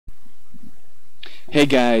Hey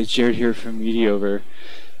guys, Jared here from Mediover.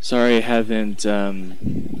 Sorry I haven't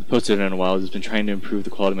posted in a while. I've just been trying to improve the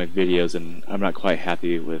quality of my videos, and I'm not quite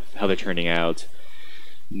happy with how they're turning out,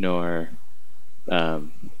 nor my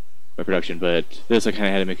production. But this I kind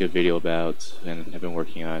of had to make a video about, and I've been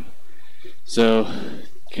working on. So,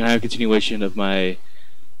 kind of a continuation of my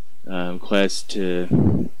quest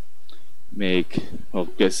to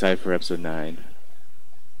get aside for episode 9.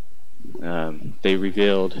 They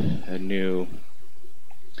revealed a new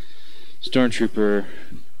Stormtrooper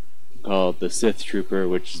called the Sith Trooper,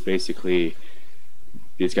 which is basically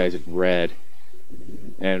these guys in red.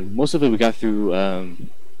 And most of it we got through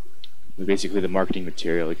basically the marketing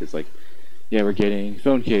material. Like it's like, yeah, we're getting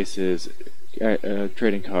phone cases,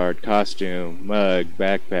 trading card, costume, mug,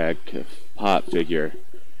 backpack, pop figure.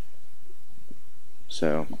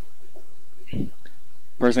 So,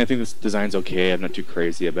 personally, I think this design's okay. I'm not too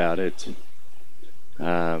crazy about it.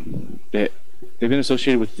 They've been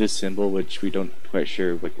associated with this symbol, which we don't quite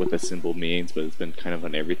sure like what the symbol means, but it's been kind of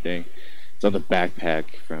on everything. It's on the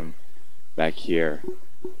backpack from back here.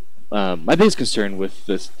 My biggest concern with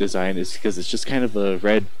this design is because it's just kind of a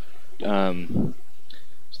red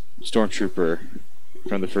Stormtrooper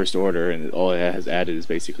from the First Order, and all it has added is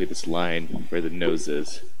basically this line where the nose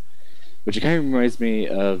is, which it kind of reminds me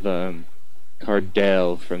of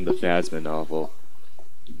Cardell from the Phasma novel.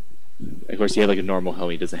 Of course, he had like a normal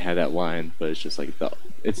helmet. He doesn't have that line, but it's just like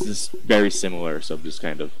it's just very similar. So I'm just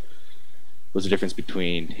kind of what's the difference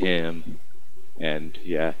between him and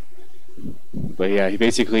yeah. But yeah,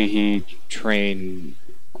 he trained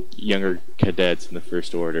younger cadets in the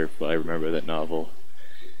First Order. If I remember that novel,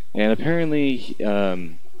 and apparently he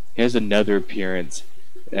has another appearance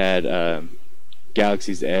at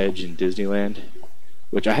Galaxy's Edge in Disneyland,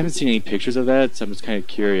 which I haven't seen any pictures of that. So I'm just kind of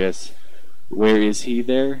curious, where is he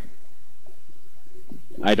there?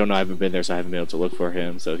 I don't know, I haven't been there, so I haven't been able to look for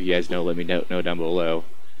him. So if you guys know, let me know down below.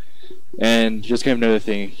 And just kind of another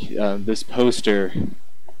thing, this poster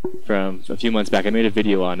from a few months back, I made a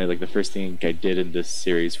video on it, like the first thing I did in this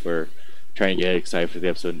series for trying to get excited for the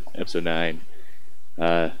episode 9.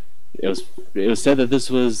 It was said that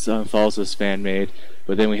this was false, was fan made,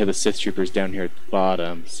 but then we have the Sith Troopers down here at the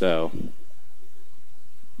bottom. So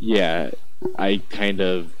yeah, I kind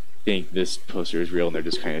of think this poster is real, and they're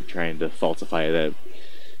just kind of trying to falsify that,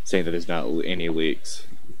 saying that there's not any leaks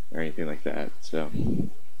or anything like that. So,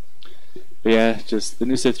 but yeah, just the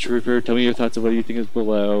new Sith Trooper. Tell me your thoughts of what you think is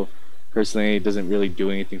below. Personally, it doesn't really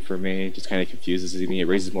do anything for me. It just kind of confuses me. It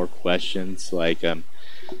raises more questions, like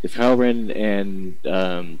if Kylo Ren and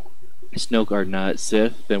Snoke are not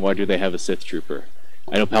Sith, then why do they have a Sith Trooper?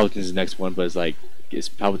 I know Palpatine's the next one, but it's like, is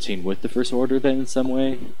Palpatine with the First Order then in some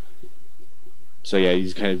way? So yeah,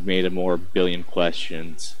 he's kind of made a more billion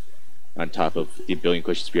questions on top of the billion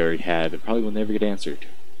questions we already had, and probably will never get answered.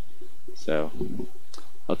 So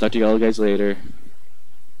I'll talk to you all guys later,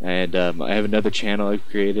 and I have another channel I've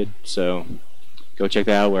created, so go check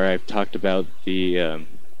that out, where I've talked about the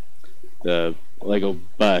Lego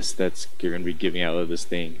bus that's you're going to be giving out of this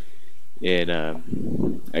thing in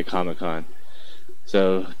at Comic-Con.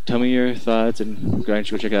 So tell me your thoughts, and go ahead and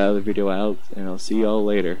go check that other video out, and I'll see you all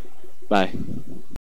later. Bye.